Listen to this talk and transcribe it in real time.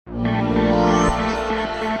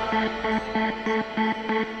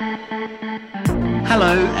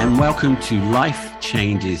Hello and welcome to Life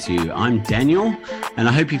Changes You. I'm Daniel and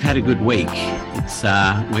I hope you've had a good week.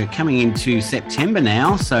 We're coming into September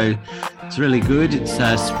now, so it's really good. It's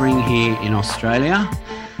spring here in Australia.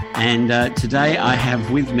 And today I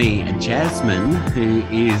have with me Jazmin, who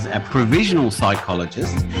is a provisional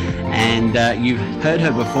psychologist. And you've heard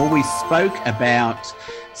her before. We spoke about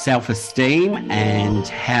self-esteem and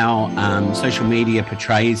how social media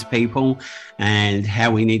portrays people and how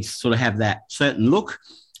we need to sort of have that certain look.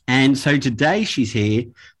 And so today she's here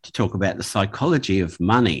to talk about the psychology of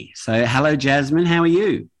money. So hello, Jazmin. How are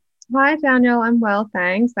you? Hi, Daniel. I'm well,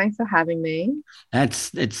 thanks. Thanks for having me.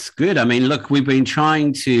 It's good. I mean, look, we've been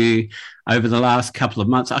trying to, over the last couple of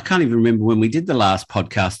months, I can't even remember when we did the last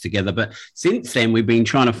podcast together, but since then we've been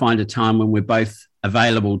trying to find a time when we're both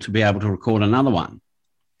available to be able to record another one.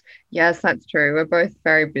 Yes, that's true. We're both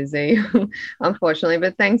very busy, unfortunately,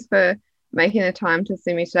 but thanks for making the time to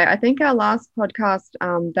see me today. I think our last podcast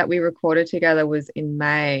that we recorded together was in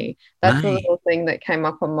May. That's the little thing that came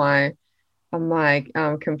up on my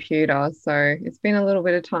computer. So it's been a little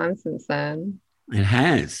bit of time since then. It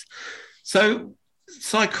has. So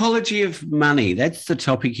psychology of money, that's the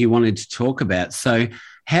topic you wanted to talk about. So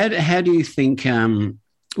how do you think,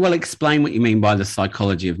 explain what you mean by the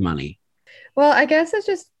psychology of money. Well, I guess it's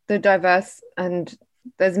just the diverse, and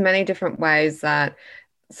there's many different ways that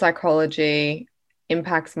psychology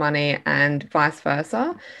impacts money and vice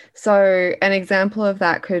versa. So an example of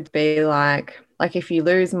that could be like if you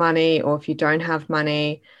lose money or if you don't have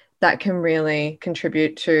money, that can really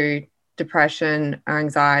contribute to depression or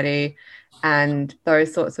anxiety and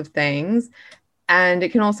those sorts of things. And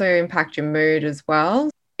it can also impact your mood as well.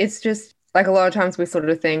 It's just like a lot of times we sort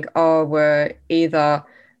of think, oh, we're either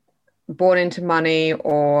born into money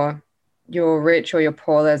or you're rich or you're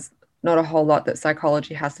poor. There's not a whole lot that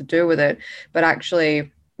psychology has to do with it. But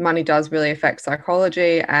actually, money does really affect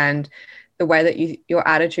psychology, and the way that your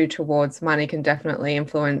attitude towards money can definitely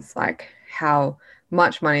influence like how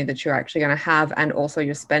much money that you're actually going to have, and also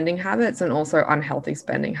your spending habits, and also unhealthy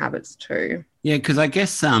spending habits too. Yeah, because I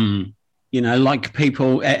guess, like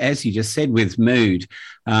people, as you just said, with mood,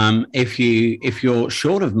 if you're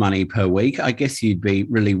short of money per week, I guess you'd be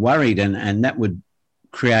really worried, and that would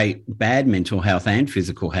create bad mental health and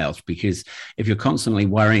physical health, because if you're constantly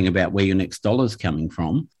worrying about where your next dollar's coming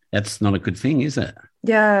from, that's not a good thing, is it?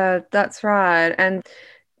 Yeah, that's right. And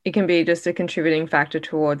it can be just a contributing factor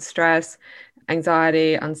towards stress,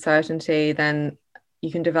 anxiety, uncertainty. Then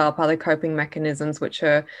you can develop other coping mechanisms which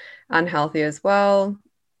are unhealthy as well,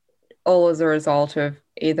 all as a result of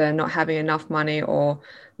either not having enough money or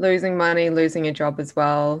losing money, losing your job as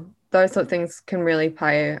well. Those sort of things can really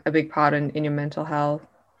play a big part in your mental health.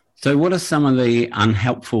 So what are some of the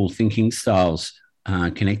unhelpful thinking styles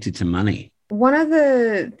connected to money? One of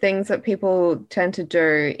the things that people tend to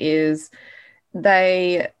do is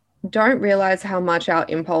they don't realize how much our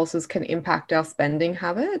impulses can impact our spending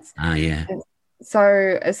habits. Yeah.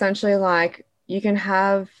 So essentially, like, you can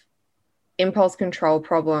have impulse control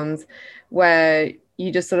problems where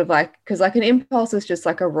you just sort of like, because like an impulse is just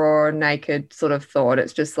like a raw, naked sort of thought.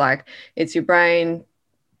 It's just like, it's your brain,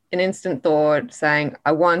 an instant thought saying,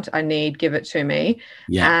 I want, I need, give it to me.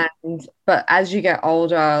 Yeah. But as you get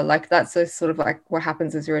older, like that's a sort of like what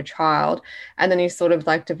happens as you're a child. And then you sort of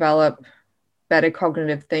like develop better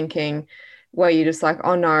cognitive thinking where you're just like,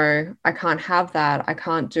 oh no, I can't have that. I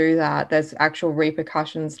can't do that. There's actual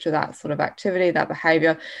repercussions to that sort of activity, that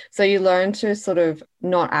behavior. So you learn to sort of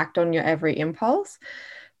not act on your every impulse.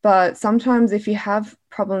 But sometimes if you have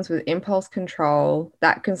problems with impulse control,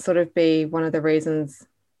 that can sort of be one of the reasons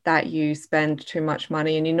that you spend too much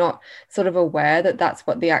money, and you're not sort of aware that that's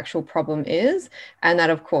what the actual problem is. And that,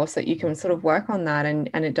 of course, that you can sort of work on that, and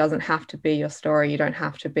it doesn't have to be your story. You don't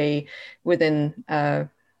have to be within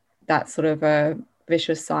that sort of a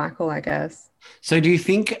vicious cycle, I guess. So do you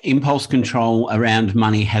think impulse control around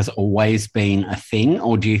money has always been a thing,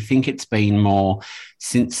 or do you think it's been more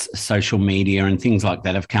since social media and things like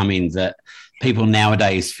that have come in, that people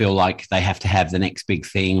nowadays feel like they have to have the next big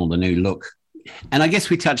thing or the new look? And I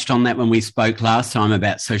guess we touched on that when we spoke last time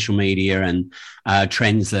about social media and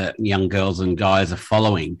trends that young girls and guys are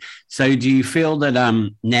following. So do you feel that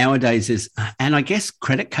nowadays and I guess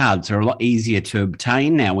credit cards are a lot easier to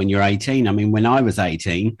obtain now when you're 18. I mean, when I was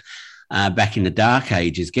 18, back in the dark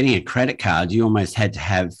ages, getting a credit card, you almost had to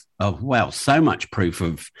have, so much proof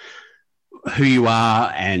of who you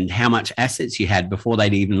are and how much assets you had before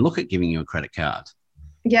they'd even look at giving you a credit card.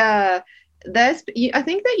 Yeah. I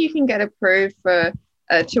think that you can get approved for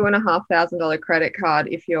a $2,500 credit card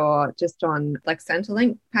if you're just on like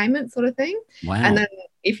Centrelink payment sort of thing. Wow. And then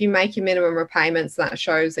if you make your minimum repayments, that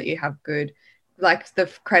shows that you have good, like the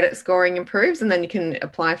credit scoring improves, and then you can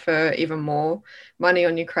apply for even more money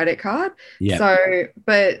on your credit card. Yeah. So,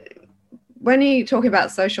 but when you talk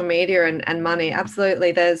about social media and money,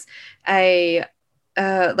 absolutely, there's a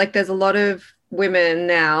there's a lot of women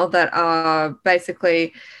now that are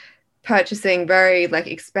basically purchasing very like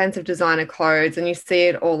expensive designer clothes, and you see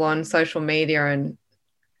it all on social media,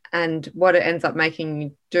 and what it ends up making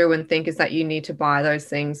you do and think is that you need to buy those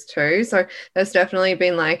things too. So there's definitely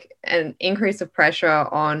been like an increase of pressure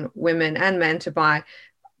on women and men to buy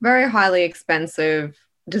very highly expensive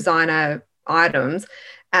designer items.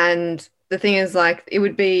 And the thing is, like, it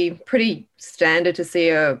would be pretty standard to see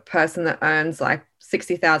a person that earns like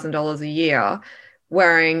 $60,000 a year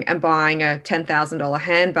wearing and buying a $10,000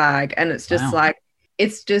 handbag. And Wow.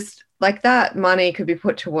 it's just like that money could be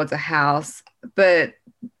put towards a house, but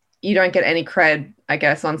you don't get any cred, I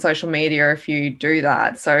guess, on social media if you do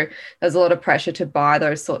that. So there's a lot of pressure to buy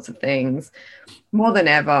those sorts of things more than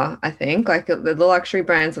ever, I think. Like the luxury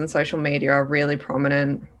brands on social media are really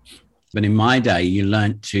prominent. But in my day, you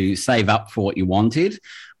learnt to save up for what you wanted,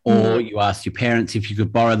 or Mm. you asked your parents if you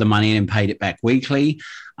could borrow the money and paid it back weekly.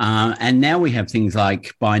 And now we have things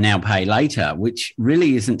like buy now, pay later, which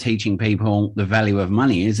really isn't teaching people the value of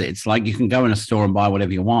money, is it? It's like you can go in a store and buy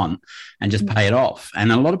whatever you want and just pay it off.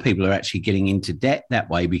 And a lot of people are actually getting into debt that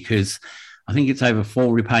way because I think it's over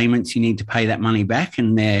 4 repayments. You need to pay that money back.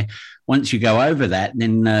 And once you go over that,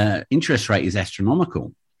 then the interest rate is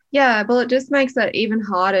astronomical. Yeah, well, it just makes it even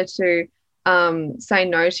harder to say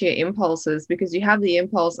no to your impulses, because you have the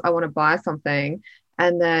impulse, I want to buy something.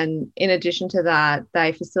 And then in addition to that,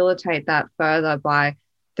 they facilitate that further by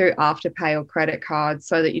through afterpay or credit cards,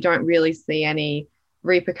 so that you don't really see any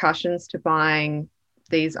repercussions to buying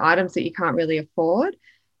these items that you can't really afford.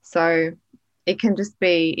 So it can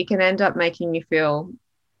end up making you feel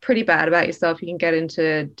pretty bad about yourself. You can get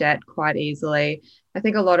into debt quite easily. I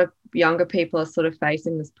think a lot of younger people are sort of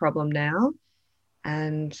facing this problem now.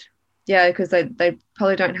 And yeah, because they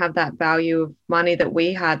probably don't have that value of money that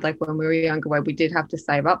we had, like when we were younger, where we did have to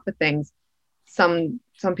save up for things. Some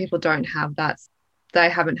people don't have that. They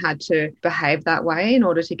haven't had to behave that way in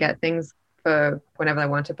order to get things for whenever they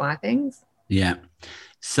want to buy things. Yeah.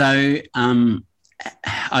 So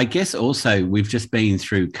I guess also we've just been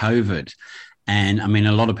through COVID. And I mean,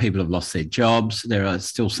 a lot of people have lost their jobs. There are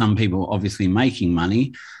still some people obviously making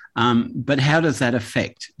money. But how does that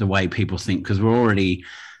affect the way people think? Because we're already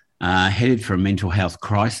headed for a mental health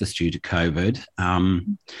crisis due to COVID.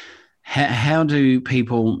 How do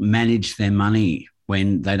people manage their money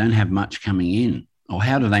when they don't have much coming in? Or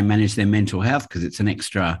how do they manage their mental health? Because it's an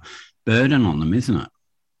extra burden on them, isn't it?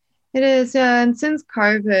 It is, yeah. And since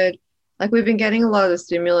COVID, like we've been getting a lot of the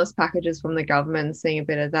stimulus packages from the government, seeing a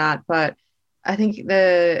bit of that. But I think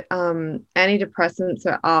the antidepressants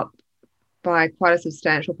are up by quite a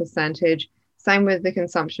substantial percentage. Same with the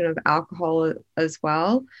consumption of alcohol as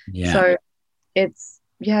well. Yeah. So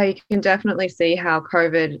yeah, you can definitely see how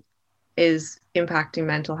COVID is impacting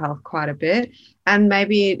mental health quite a bit. And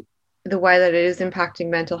maybe the way that it is impacting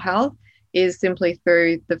mental health is simply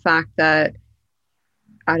through the fact that,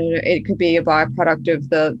 I don't know, it could be a byproduct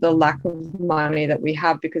of the lack of money that we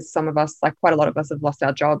have, because some of us, like quite a lot of us, have lost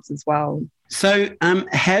our jobs as well. So,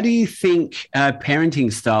 how do you think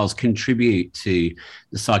parenting styles contribute to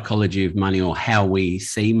the psychology of money or how we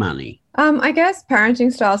see money? I guess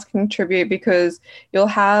parenting styles contribute because you'll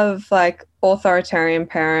have like authoritarian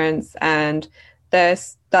parents, and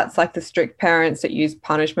that's like the strict parents that use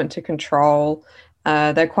punishment to control.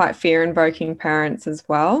 They're quite fear-invoking parents as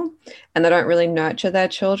well, and they don't really nurture their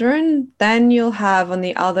children. Then you'll have on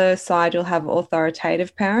the other side, you'll have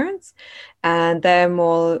authoritative parents, and they're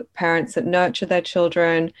more parents that nurture their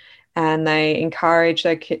children, and they encourage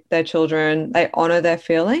their children. They honor their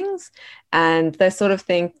feelings, and they sort of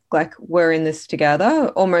think like we're in this together,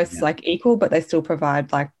 almost Yeah. like equal, but they still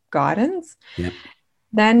provide like guidance. Yeah.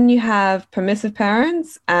 Then you have permissive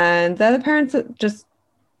parents, and they're the parents that just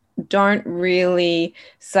don't really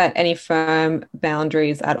set any firm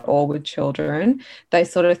boundaries at all with children. They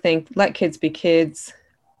sort of think, let kids be kids,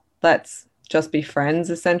 let's just be friends,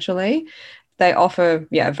 essentially. They offer,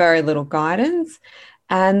 yeah, very little guidance.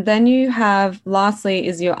 And then you have, lastly,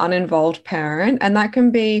 is your uninvolved parent. And that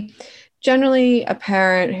can be generally a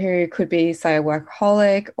parent who could be, say, a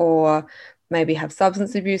workaholic or maybe have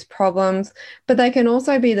substance abuse problems, but they can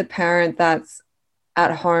also be the parent that's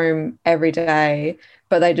at home every day,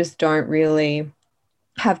 but they just don't really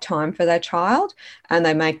have time for their child, and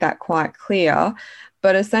they make that quite clear.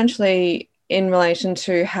 But essentially, in relation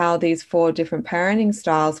to how these 4 different parenting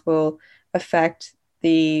styles will affect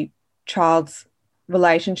the child's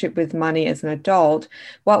relationship with money as an adult,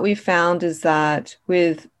 what we found is that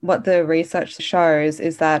with what the research shows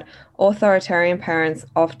is that authoritarian parents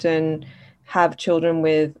often have children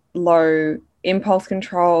with low impulse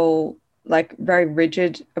control, like very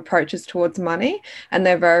rigid approaches towards money, and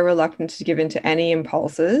they're very reluctant to give in to any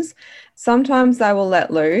impulses. Sometimes they will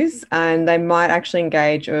let loose and they might actually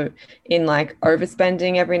engage in like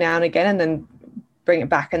overspending every now and again and then bring it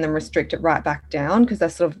back and then restrict it right back down because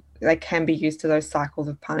they can be used to those cycles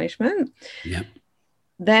of punishment. Yeah.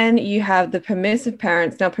 Then you have the permissive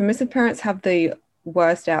parents. Now, permissive parents have the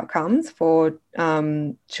worst outcomes for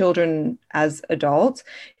children as adults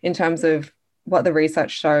in terms of what the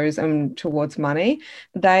research shows towards money.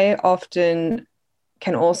 They often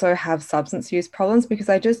can also have substance use problems because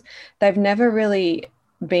they've never really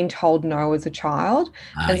been told no as a child.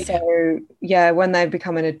 And Yeah. so, yeah, when they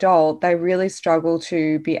become an adult, they really struggle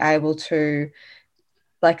to be able to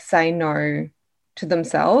like say no to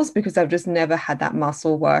themselves because they've just never had that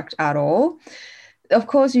muscle worked at all. Of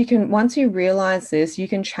course, once you realize this, you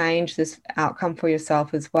can change this outcome for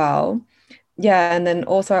yourself as well. Yeah, and then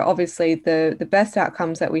also obviously the best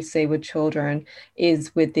outcomes that we see with children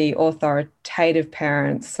is with the authoritative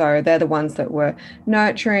parents. So they're the ones that were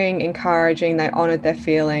nurturing, encouraging, they honored their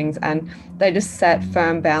feelings and they just set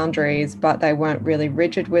firm boundaries, but they weren't really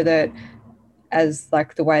rigid with it as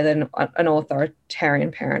like the way that an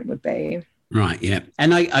authoritarian parent would be. Right, yeah.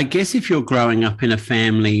 And I guess if you're growing up in a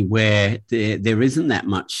family where there isn't that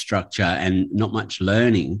much structure and not much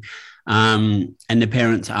learning, and the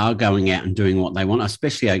parents are going out and doing what they want,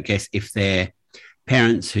 especially, I guess, if they're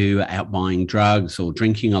parents who are out buying drugs or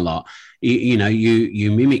drinking a lot,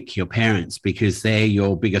 you mimic your parents because they're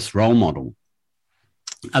your biggest role model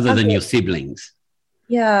other than your siblings.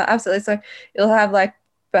 Yeah, absolutely. So you'll have like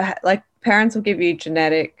parents will give you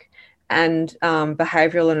genetic and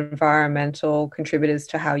behavioral and environmental contributors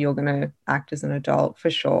to how you're going to act as an adult for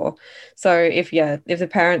sure. So if the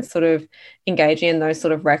parents sort of engaging in those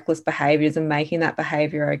sort of reckless behaviors and making that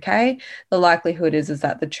behavior okay, the likelihood is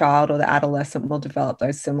that the child or the adolescent will develop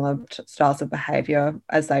those similar styles of behavior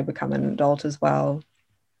as they become an adult as well.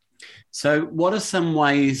 So what are some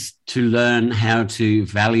ways to learn how to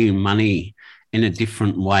value money in a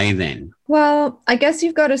different way then? Well, I guess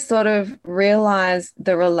you've got to sort of realize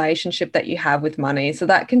the relationship that you have with money. So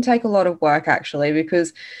that can take a lot of work actually,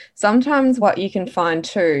 because sometimes what you can find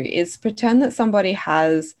too is pretend that somebody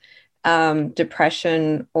has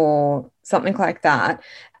depression or something like that,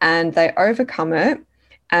 and they overcome it,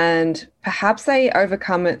 and perhaps they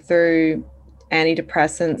overcome it through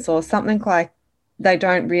antidepressants or something like they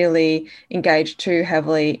don't really engage too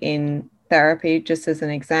heavily in therapy, just as an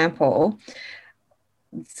example.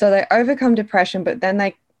 So they overcome depression, but then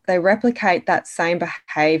they replicate that same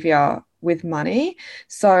behavior with money.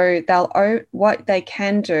 So what they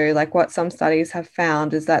can do, like what some studies have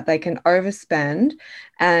found, is that they can overspend,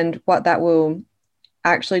 and what that will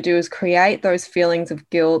actually do is create those feelings of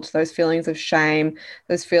guilt, those feelings of shame,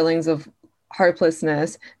 those feelings of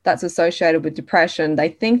hopelessness that's associated with depression. They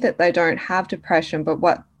think that they don't have depression,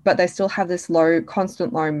 but they still have this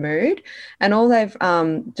constant low mood. And all they've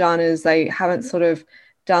done is they haven't sort of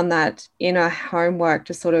done that inner homework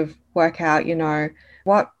to sort of work out,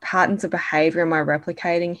 what patterns of behavior am I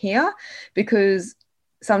replicating here? Because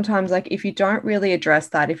sometimes, like, if you don't really address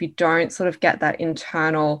that, if you don't sort of get that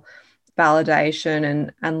internal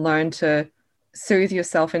validation and learn to soothe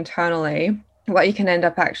yourself internally, what you can end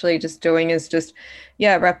up actually just doing is just,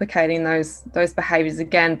 replicating those behaviors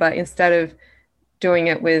again. But instead of doing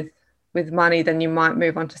it with money, then you might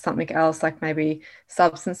move on to something else, like maybe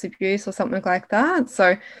substance abuse or something like that.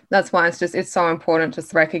 So that's why it's so important to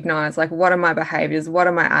recognize, like, what are my behaviors? What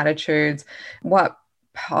are my attitudes? What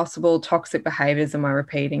possible toxic behaviors am I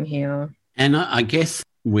repeating here? And I guess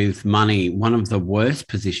with money, one of the worst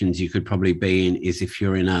positions you could probably be in is if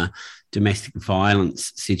you're in a domestic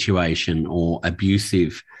violence situation or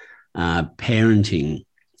abusive parenting,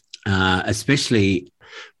 especially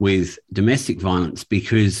with domestic violence,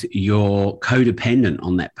 because you're codependent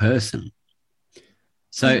on that person.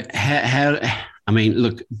 So I mean,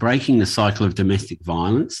 look, breaking the cycle of domestic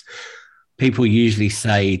violence, people usually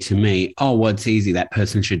say to me, oh, well, it's easy, that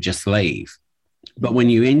person should just leave. But when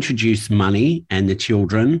you introduce money and the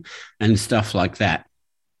children and stuff like that,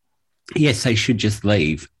 yes, they should just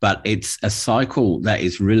leave. But it's a cycle that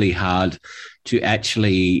is really hard to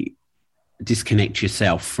actually disconnect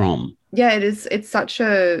yourself from. Yeah, it is. It's such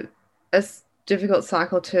a difficult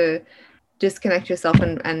cycle to disconnect yourself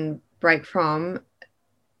and break from.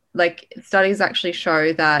 Like, studies actually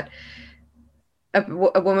show that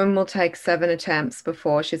a woman will take 7 attempts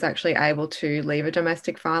before she's actually able to leave a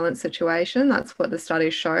domestic violence situation. That's what the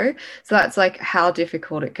studies show. So that's like how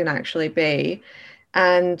difficult it can actually be.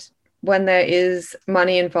 And when there is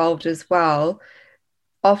money involved as well,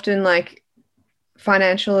 often like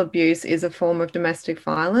financial abuse is a form of domestic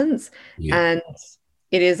violence, Yeah. and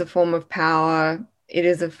it is a form of power, it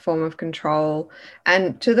is a form of control,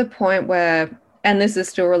 and to the point where, and this is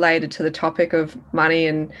still related to the topic of money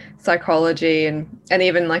and psychology and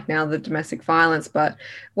even like now the domestic violence, but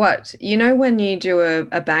what, when you do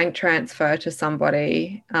a bank transfer to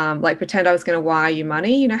somebody, like pretend I was going to wire you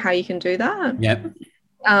money, how you can do that? Yep.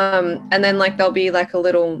 And then like there'll be like a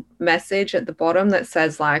little message at the bottom that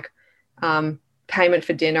says like payment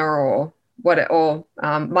for dinner or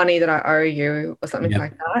money that I owe you or something Yep.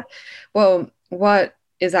 like that. Well, what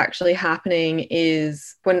is actually happening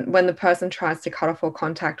is when the person tries to cut off all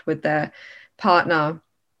contact with their partner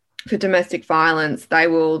for domestic violence, they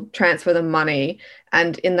will transfer the money,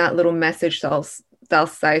 and in that little message they'll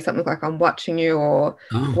say something like I'm watching you or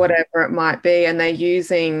Oh, whatever it might be, and they're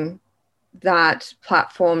using that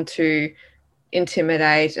platform to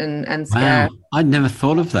intimidate and scare. wow. I'd never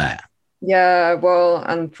thought of that. Yeah, well,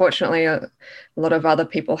 unfortunately, a lot of other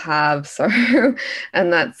people have. So,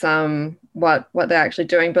 and that's what they're actually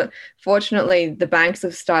doing. But fortunately, the banks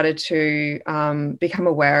have started to become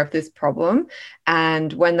aware of this problem,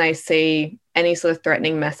 and when they see any sort of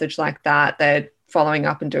threatening message like that, they're following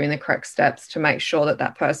up and doing the correct steps to make sure that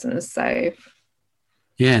that person is safe.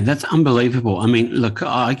 Yeah, that's unbelievable. I mean, look,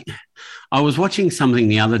 I was watching something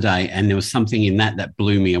the other day, and there was something in that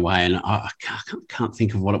blew me away, and I can't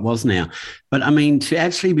think of what it was now. But I mean, to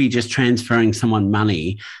actually be just transferring someone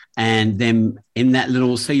money, and then in that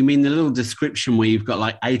little, so you mean the little description where you've got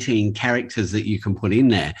like 18 characters that you can put in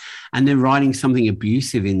there, and they're writing something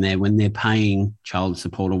abusive in there when they're paying child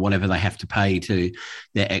support or whatever they have to pay to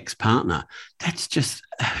their ex-partner. That's just,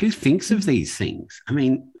 who thinks of these things? I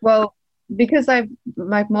mean, Well, because they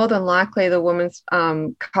like more than likely the woman's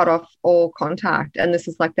cut off all contact, and this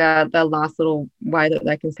is like their last little way that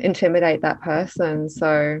they can intimidate that person.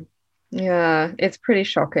 So yeah, it's pretty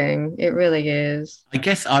shocking. It really is. I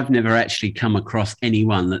guess I've never actually come across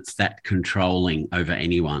anyone that's that controlling over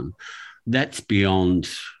anyone. That's beyond.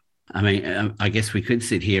 I mean, I guess we could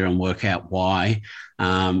sit here and work out why,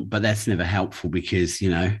 but that's never helpful because,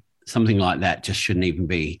 something like that just shouldn't even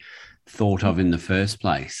be thought of in the first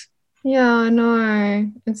place. Yeah, I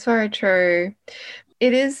know. It's very true.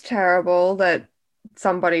 It is terrible that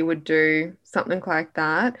somebody would do something like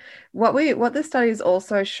that. What the studies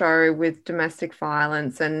also show with domestic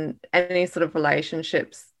violence and any sort of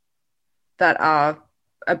relationships that are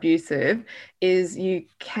abusive is you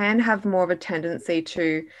can have more of a tendency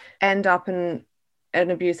to end up in an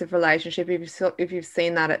abusive relationship if you've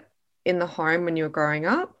seen that in the home when you were growing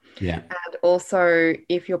up. Yeah. And also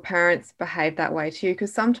if your parents behave that way to you,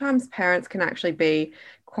 because sometimes parents can actually be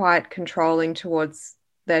quite controlling towards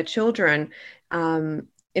their children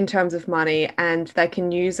in terms of money, and they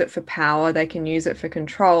can use it for power, they can use it for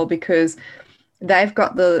control because they've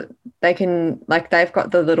got the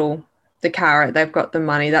carrot, they've got the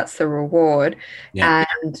money, that's the reward, Yeah.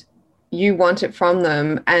 and you want it from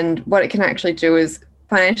them. And what it can actually do is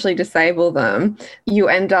financially disable them. You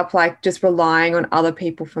end up like just relying on other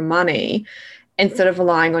people for money instead of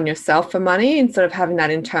relying on yourself for money, instead of having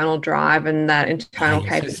that internal drive and that internal Yeah. So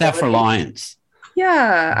capability. self-reliance. Yeah,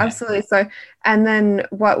 Yeah. absolutely. So, and then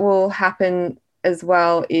what will happen as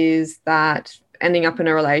well is that ending up in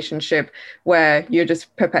a relationship where you're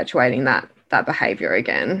just perpetuating that behavior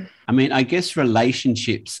again. I mean, I guess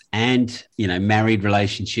relationships and, married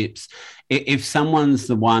relationships, if someone's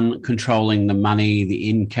the one controlling the money, the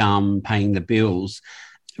income, paying the bills,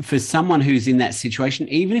 for someone who's in that situation,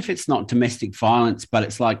 even if it's not domestic violence, but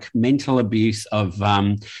it's like mental abuse of,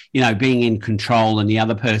 being in control and the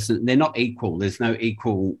other person, they're not equal. There's no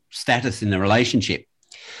equal status in the relationship.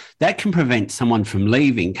 That can prevent someone from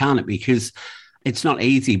leaving, can't it? Because it's not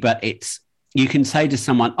easy, but you can say to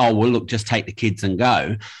someone, oh, well, look, just take the kids and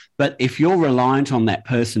go. But if you're reliant on that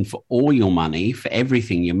person for all your money, for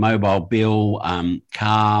everything, your mobile bill,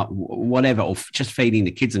 car, whatever, or just feeding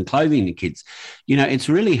the kids and clothing the kids, it's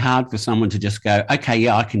really hard for someone to just go, okay,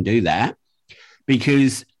 yeah, I can do that,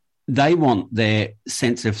 because they want their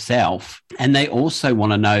sense of self, and they also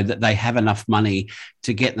want to know that they have enough money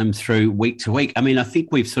to get them through week to week. I mean, I think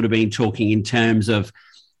we've sort of been talking in terms of,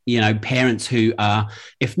 parents who are,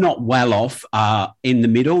 if not well off, are in the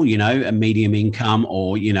middle, a medium income,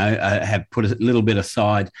 or, have put a little bit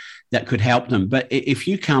aside that could help them. But if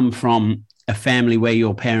you come from a family where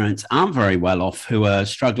your parents aren't very well off, who are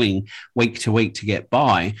struggling week to week to get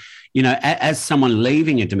by, as someone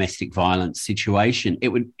leaving a domestic violence situation,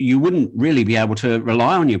 you wouldn't really be able to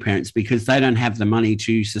rely on your parents because they don't have the money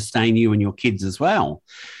to sustain you and your kids as well.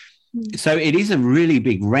 So it is a really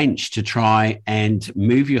big wrench to try and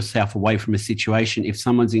move yourself away from a situation if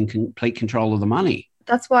someone's in complete control of the money.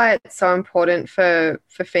 That's why it's so important for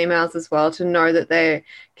females as well to know that they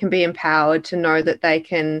can be empowered, to know that they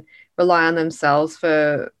can rely on themselves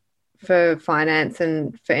for finance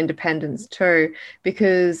and for independence too.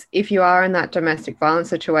 Because if you are in that domestic violence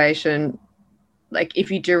situation, like if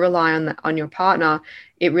you do rely on your partner,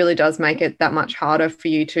 it really does make it that much harder for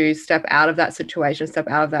you to step out of that situation, step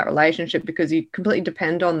out of that relationship, because you completely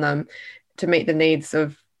depend on them to meet the needs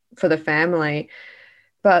for the family.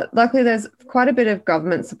 But luckily, there's quite a bit of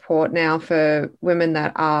government support now for women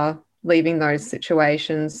that are leaving those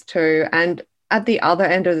situations too. And at the other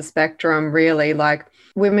end of the spectrum, really, like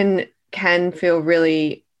women can feel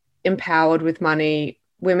really empowered with money.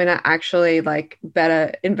 Women are actually like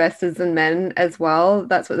better investors than men as well.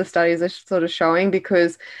 That's what the studies are sort of showing,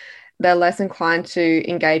 because they're less inclined to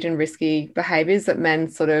engage in risky behaviors that men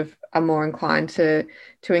sort of are more inclined to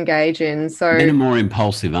engage in. So men are more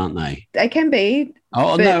impulsive, aren't they? They can be.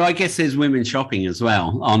 Oh, no, I guess there's women shopping as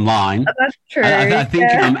well online. That's true. I think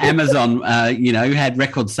Amazon, had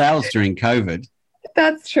record sales during COVID.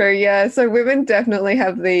 That's true, yeah. So women definitely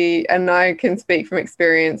have and I can speak from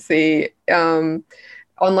experience, the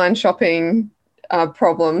online shopping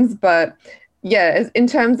problems. But yeah, in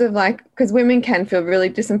terms of like, because women can feel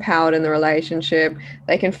really disempowered in the relationship.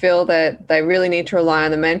 They can feel that they really need to rely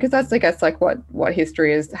on the men, because that's, I guess, like what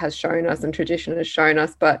history has shown us and tradition has shown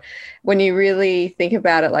us. But when you really think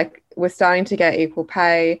about it, like we're starting to get equal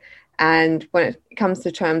pay. And when it comes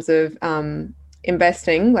to terms of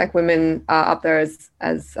investing, like women are up there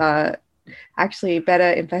as actually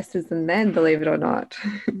better investors than men, believe it or not.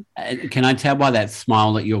 Can I tell by that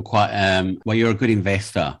smile that you're you're a good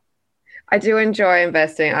investor? I do enjoy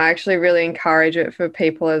investing. I actually really encourage it for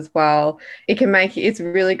people as well. It's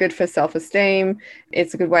really good for self-esteem.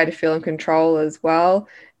 It's a good way to feel in control as well,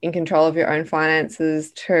 in control of your own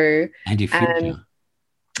finances too. And your future.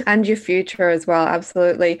 And your future as well,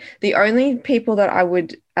 absolutely. The only people that I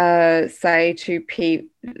would say to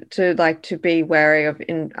be wary of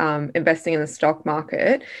investing in the stock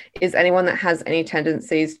market is anyone that has any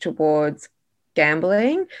tendencies towards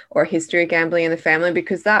gambling or a history of gambling in the family,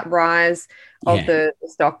 because that rise of the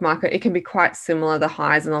stock market, it can be quite similar, the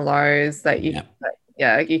highs and the lows that you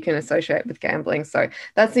can associate with gambling. So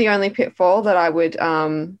that's the only pitfall that I would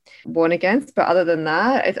warn against. But other than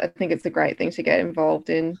that, I think it's a great thing to get involved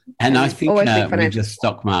in. And I think with the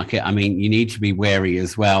stock market, I mean, you need to be wary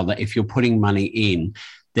as well that if you're putting money in,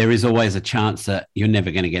 there is always a chance that you're never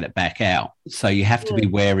going to get it back out. So you have to be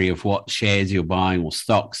wary of what shares you're buying or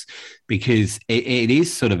stocks, because it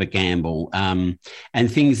is sort of a gamble. And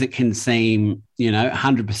things that can seem,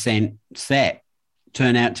 100% set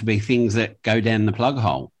turn out to be things that go down the plug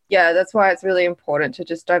hole. Yeah, that's why it's really important to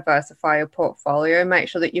just diversify your portfolio. Make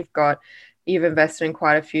sure that you've invested in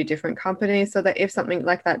quite a few different companies, so that if something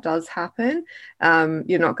like that does happen,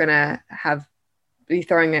 you're not going to be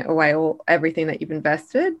throwing it away everything that you've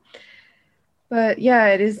invested. But yeah,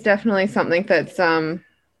 it is definitely something that's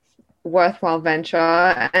worthwhile venture,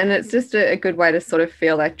 and it's just a good way to sort of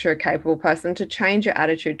feel like you're a capable person, to change your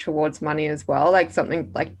attitude towards money as well, like something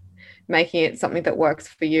like making it something that works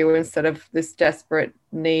for you instead of this desperate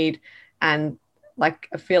need and like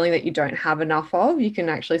a feeling that you don't have enough of. You can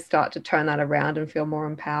actually start to turn that around and feel more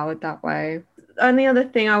empowered that way. The only other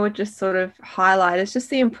thing I would just sort of highlight is just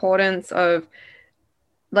the importance of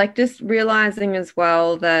like just realizing as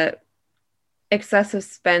well that excessive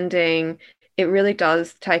spending, it really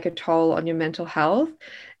does take a toll on your mental health.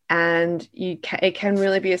 And it can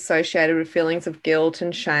really be associated with feelings of guilt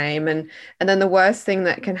and shame. And then the worst thing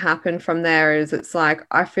that can happen from there is it's like,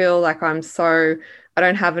 I feel like I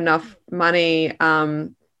don't have enough money.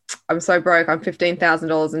 I'm so broke. I'm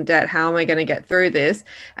 $15,000 in debt. How am I going to get through this?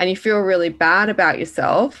 And you feel really bad about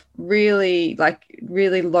yourself, really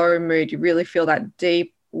low mood. You really feel that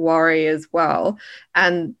deep worry as well.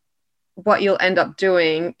 And what you'll end up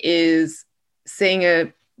doing is seeing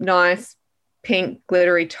a nice pink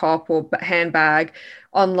glittery top or handbag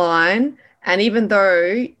online, and even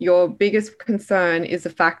though your biggest concern is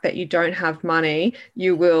the fact that you don't have money,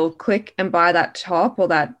 you will click and buy that top or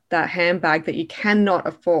that handbag that you cannot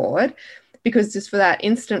afford, because just for that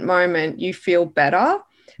instant moment you feel better.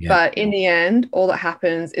 But in the end, all that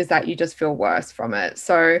happens is that you just feel worse from it.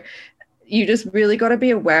 So you just really got to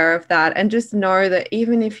be aware of that, and just know that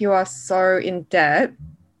even if you are so in debt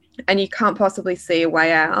and you can't possibly see a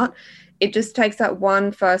way out, it just takes that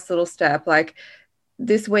one first little step. Like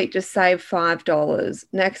this week, just save $5.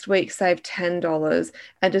 Next week, save $10,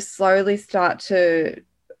 and just slowly start to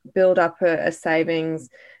build up a savings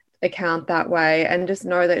account that way, and just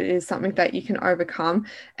know that it is something that you can overcome,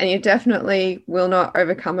 and you definitely will not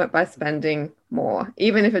overcome it by spending more,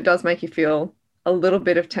 even if it does make you feel a little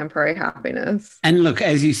bit of temporary happiness. And look,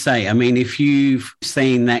 as you say, I mean, if you've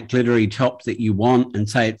seen that glittery top that you want and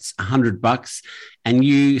say it's $100 and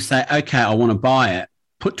you say, okay, I want to buy it,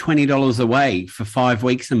 put $20 away for 5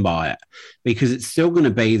 weeks and buy it, because it's still going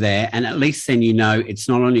to be there. And at least then you know it's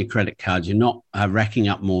not on your credit card. You're not racking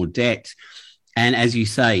up more debt. And as you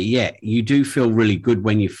say, yeah, you do feel really good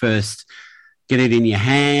when you first get it in your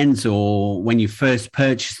hands or when you first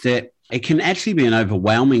purchased it. It can actually be an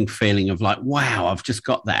overwhelming feeling of like, wow, I've just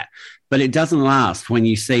got that. But it doesn't last when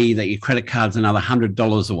you see that your credit card's another $100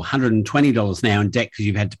 or $120 now in debt because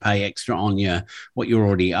you've had to pay extra on what you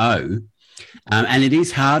already owe. And it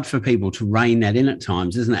is hard for people to rein that in at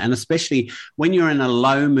times, isn't it? And especially when you're in a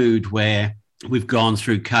low mood where we've gone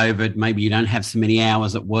through COVID, maybe you don't have so many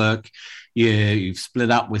hours at work, you've split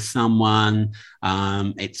up with someone,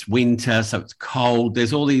 it's winter, so it's cold.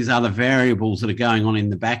 There's all these other variables that are going on in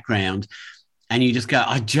the background. And you just go,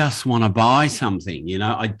 I just want to buy something,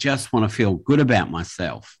 I just want to feel good about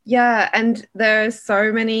myself. Yeah, and there are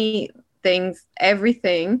so many things,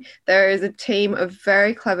 everything. There is a team of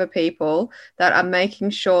very clever people that are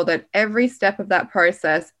making sure that every step of that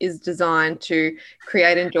process is designed to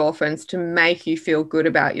create endorphins, to make you feel good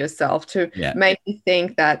about yourself, to make you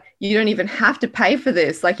think that you don't even have to pay for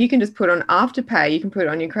this. Like you can just put on Afterpay, you can put it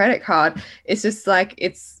on your credit card. It's just like,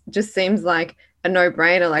 it's just seems like a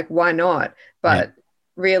no-brainer. Like, why not? But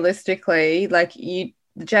realistically, like the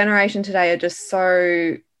generation today are just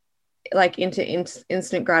so like into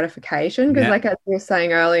instant gratification, because like as we were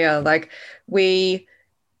saying earlier, like we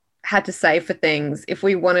had to save for things. If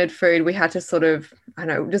we wanted food, we had to sort of, I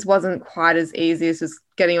don't know, it just wasn't quite as easy as just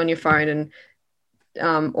getting on your phone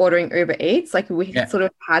and ordering Uber Eats. Like we sort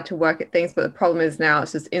of had to work at things, but the problem is now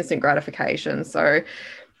it's just instant gratification. So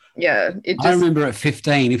yeah, I remember at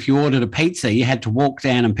 15, if you ordered a pizza, you had to walk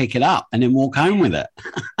down and pick it up and then walk home with it.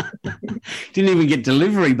 Didn't even get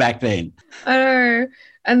delivery back then. I know.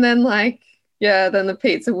 And then then the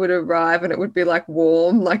pizza would arrive and it would be like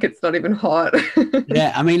warm, like it's not even hot.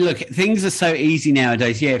 Yeah, I mean, look, things are so easy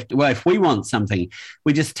nowadays. Yeah, if we want something,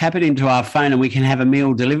 we just tap it into our phone and we can have a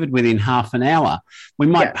meal delivered within half an hour. We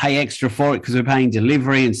might pay extra for it because we're paying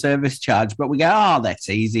delivery and service charge, but we go, oh, that's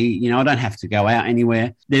easy. I don't have to go out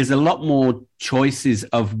anywhere. There's a lot more choices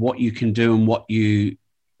of what you can do and what you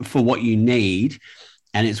need,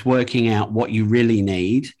 and it's working out what you really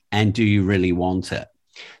need and do you really want it.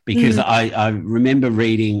 Because I remember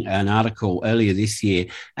reading an article earlier this year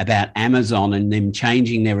about Amazon and them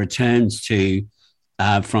changing their returns to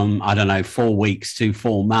from, 4 weeks to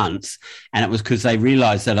 4 months. And it was because they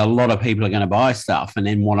realized that a lot of people are going to buy stuff and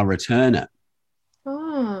then want to return it.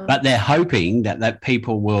 Oh. But they're hoping that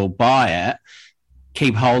people will buy it,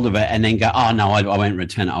 keep hold of it, and then go, oh, no, I won't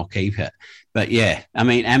return it, I'll keep it. But yeah, I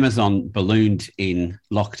mean, Amazon ballooned in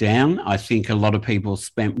lockdown. I think a lot of people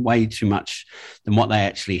spent way too much than what they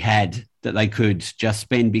actually had that they could just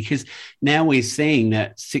spend, because now we're seeing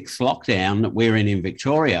that 6th lockdown that we're in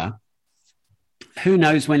Victoria, who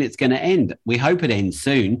knows when it's going to end? We hope it ends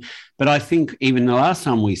soon. But I think even the last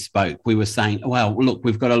time we spoke, we were saying, well, look,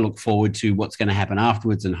 we've got to look forward to what's going to happen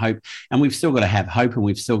afterwards and hope. And we've still got to have hope, and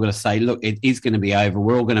we've still got to say, look, it is going to be over.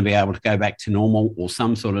 We're all going to be able to go back to normal or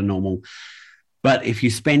some sort of normal. But if you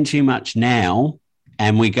spend too much now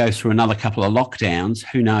and we go through another couple of lockdowns,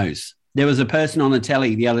 who knows? There was a person on the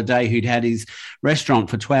telly the other day who'd had his restaurant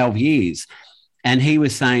for 12 years. And he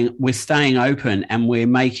was saying, we're staying open and we're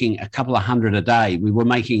making a couple of hundred a day. We were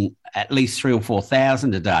making at least 3,000 or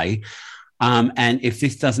 4,000 a day. And if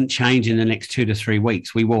this doesn't change in the next 2 to 3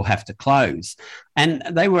 weeks, we will have to close. And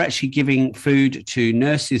they were actually giving food to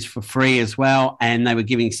nurses for free as well. And they were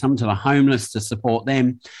giving some to the homeless to support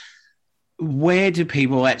them. Where do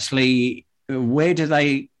they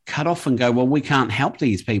cut off and go, well, we can't help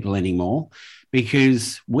these people anymore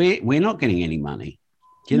because we're not getting any money?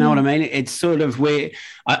 Do you know what I mean? It's sort of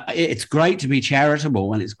it's great to be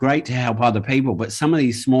charitable and it's great to help other people, but some of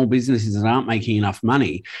these small businesses that aren't making enough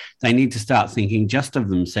money, they need to start thinking just of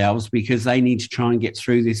themselves, because they need to try and get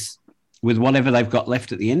through this with whatever they've got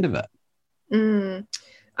left at the end of it.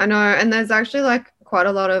 I know. And there's actually quite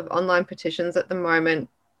a lot of online petitions at the moment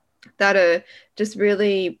that are just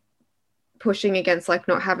really pushing against like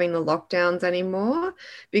not having the lockdowns anymore,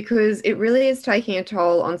 because it really is taking a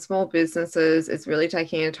toll on small businesses. It's really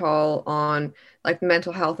taking a toll on like the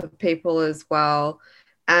mental health of people as well.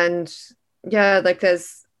 And yeah, like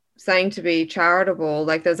there's saying to be charitable,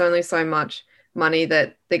 like there's only so much money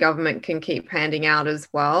that the government can keep handing out as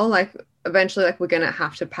well. Like eventually, like we're going to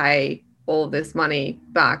have to pay all of this money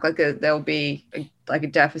back. Like there'll be like a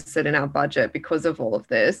deficit in our budget because of all of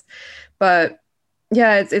this. But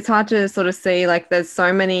yeah, it's hard to sort of see, like there's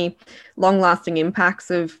so many long-lasting impacts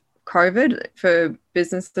of COVID for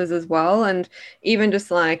businesses as well. And even just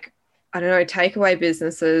like, I don't know, takeaway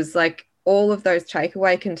businesses, like all of those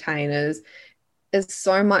takeaway containers is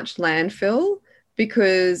so much landfill,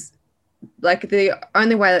 because like the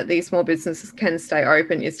only way that these small businesses can stay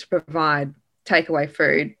open is to provide takeaway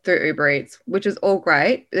food through Uber Eats, which is all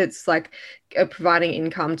great. It's like providing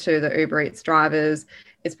income to the Uber Eats drivers.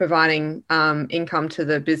 It's providing income to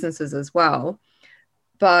the businesses as well.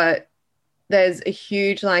 But there's a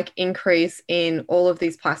huge like increase in all of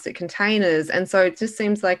these plastic containers. And so it just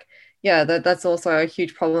seems like, yeah, that's also a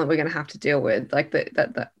huge problem that we're going to have to deal with, like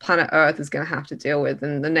that planet Earth is going to have to deal with,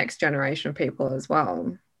 and the next generation of people as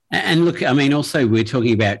well. And look, I mean, also we're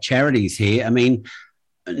talking about charities here. I mean,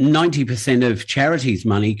 90% of charities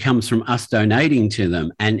money comes from us donating to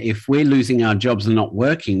them. And if we're losing our jobs and not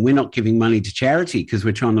working, we're not giving money to charity because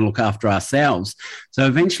we're trying to look after ourselves. So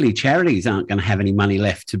eventually charities aren't going to have any money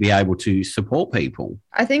left to be able to support people.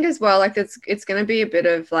 I think as well, like it's going to be a bit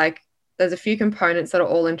of like, there's a few components that are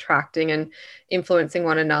all interacting and influencing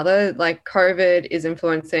one another. Like COVID is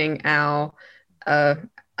influencing our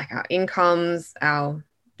like our incomes, our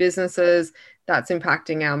businesses. That's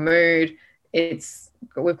impacting our mood.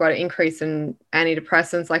 We've got an increase in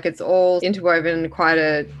antidepressants. Like it's all interwoven in quite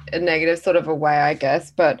a negative sort of a way, I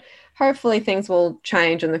guess. But hopefully things will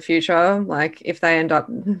change in the future. Like if they end up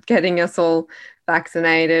getting us all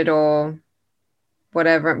vaccinated or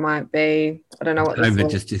whatever it might be. I don't know what COVID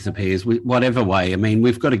just disappears. Whatever way. I mean,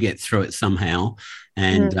 we've got to get through it somehow.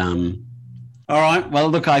 And all right. Well,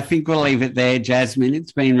 look, I think we'll leave it there, Jazmin.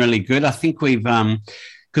 It's been really good. I think we've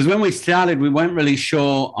because when we started, we weren't really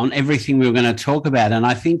sure on everything we were going to talk about. And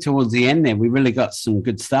I think towards the end there, we really got some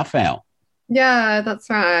good stuff out. Yeah, that's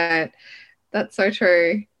right. That's so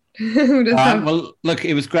true. Well, look,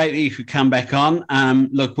 it was great that you could come back on.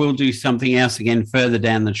 Look, we'll do something else again further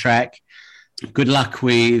down the track. Good luck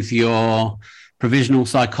with your provisional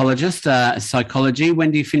psychology.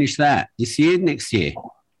 When do you finish that? This year, next year?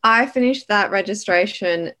 I finished that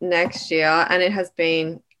registration next year, and it has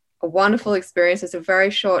been a wonderful experience. It's a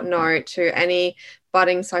very short note to any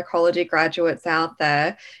budding psychology graduates out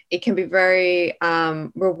there. It can be very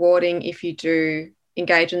rewarding if you do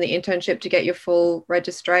engage in the internship to get your full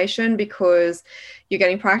registration, because you're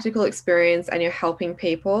getting practical experience and you're helping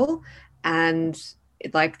people. And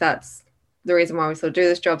like that's the reason why we sort of do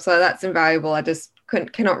this job. So that's invaluable. I just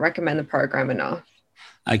cannot recommend the program enough.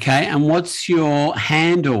 Okay. And what's your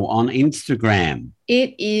handle on Instagram?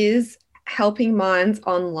 It is Helping Minds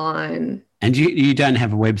Online. And you don't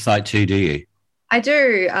have a website too, do you? I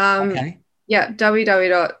do. Okay. Yeah,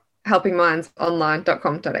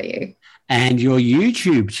 www.helpingmindsonline.com.au. And your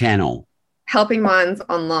YouTube channel? Helping Minds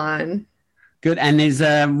Online. Good. And there's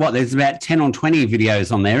about 10 or 20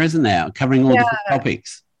 videos on there, isn't there? Covering all different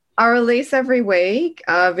topics. I release every week,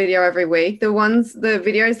 video every week. The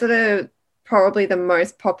videos that are probably the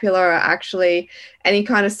most popular are actually any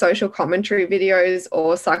kind of social commentary videos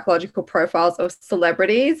or psychological profiles of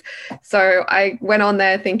celebrities. So I went on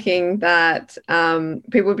there thinking that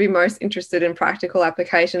people would be most interested in practical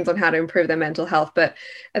applications on how to improve their mental health. But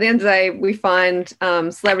at the end of the day, we find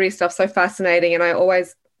celebrity stuff so fascinating, and I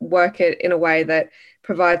always work it in a way that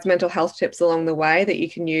provides mental health tips along the way that you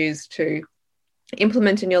can use to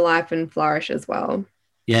implement in your life and flourish as well.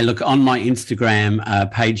 Yeah, look, on my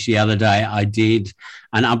Instagram page the other day, I did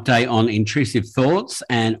an update on intrusive thoughts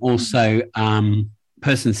and also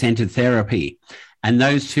person-centered therapy. And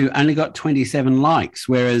those two only got 27 likes,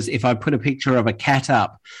 whereas if I put a picture of a cat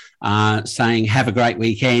up saying, have a great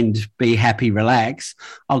weekend, be happy, relax,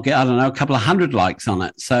 I'll get, I don't know, a couple of hundred likes on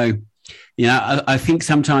it. So, you know, I think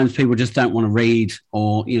sometimes people just don't want to read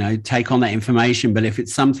or, you know, take on that information. But if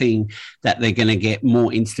it's something that they're going to get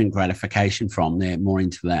more instant gratification from, they're more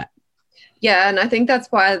into that. Yeah, and I think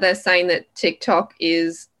that's why they're saying that TikTok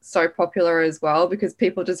is so popular as well, because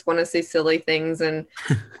people just want to see silly things and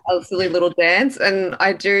a silly little dance. And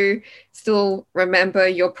I do still remember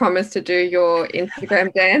your promise to do your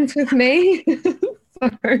Instagram dance with me. So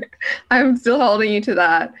I'm still holding you to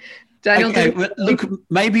that. Daniel, Okay, well, look,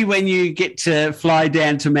 maybe when you get to fly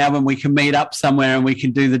down to Melbourne, we can meet up somewhere and we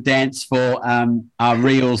can do the dance for our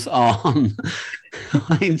reels on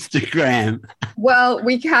Instagram. well,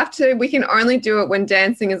 we can only do it when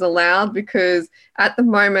dancing is allowed, because at the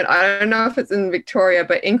moment, I don't know if it's in Victoria,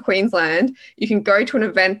 but in Queensland, you can go to an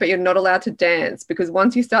event, but you're not allowed to dance, because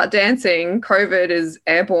once you start dancing, COVID is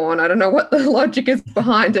airborne. I don't know what the logic is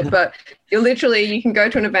behind it, but you can go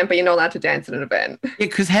to an event, but you're not allowed to dance at an event. Yeah,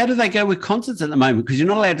 because how do they go with concerts at the moment? Because you're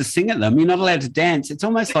not allowed to sing at them. You're not allowed to dance. It's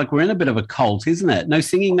almost like we're in a bit of a cult, isn't it? No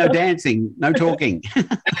singing, no dancing, no talking.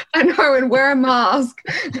 I know, and wear a mask.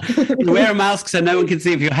 Wear a mask so no one can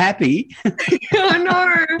see if you're happy. I know.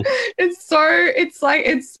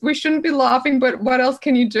 We shouldn't be laughing, but what else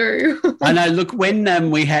can you do? I know. Look, when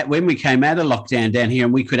we came out of lockdown down here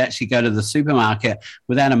and we could actually go to the supermarket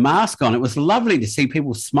without a mask on, it was lovely to see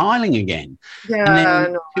people smiling again. Yeah.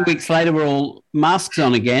 And then 2 weeks later, we're all masks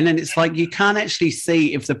on again, and it's like you can't actually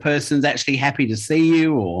see if the person's actually happy to see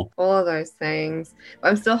you or all of those things.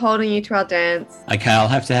 I'm still holding you to our dance. Okay, I'll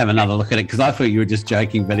have to have another look at it because I thought you were just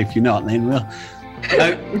joking, but if you're not, then we're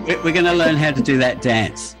going to learn how to do that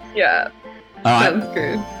dance. Yeah. All right. Sounds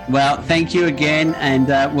good. Well, thank you again, and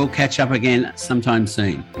we'll catch up again sometime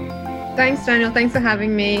soon. Thanks, Daniel. Thanks for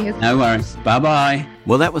having me. No worries. Bye-bye.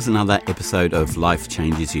 Well, that was another episode of Life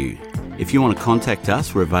Changes You. If you want to contact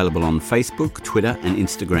us, we're available on Facebook, Twitter and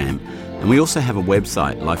Instagram. And we also have a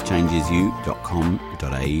website,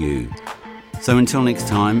 lifechangesyou.com.au. So until next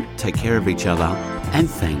time, take care of each other and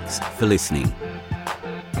thanks for listening.